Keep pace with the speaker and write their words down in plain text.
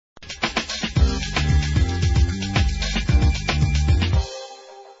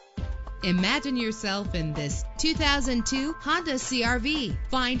Imagine yourself in this 2002 Honda CR-V.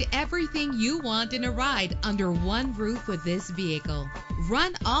 Find everything you want in a ride under one roof with this vehicle.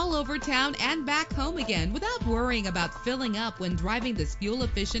 Run all over town and back home again without worrying about filling up when driving this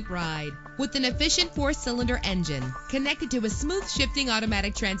fuel-efficient ride. With an efficient 4-cylinder engine connected to a smooth shifting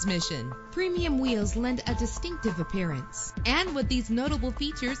automatic transmission, premium wheels lend a distinctive appearance. And with these notable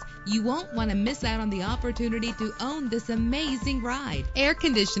features, you won't want to miss out on the opportunity to own this amazing ride. Air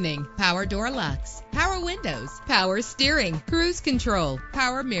conditioning, power door locks, power windows, power steering, cruise control,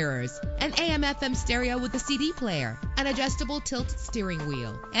 power mirrors, an AM/FM stereo with a CD player, an adjustable tilt steering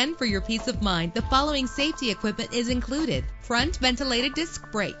wheel. And for your peace of mind, the following safety equipment is included: front ventilated disc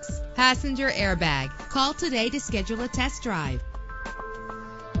brakes, passenger airbag. Call today to schedule a test drive.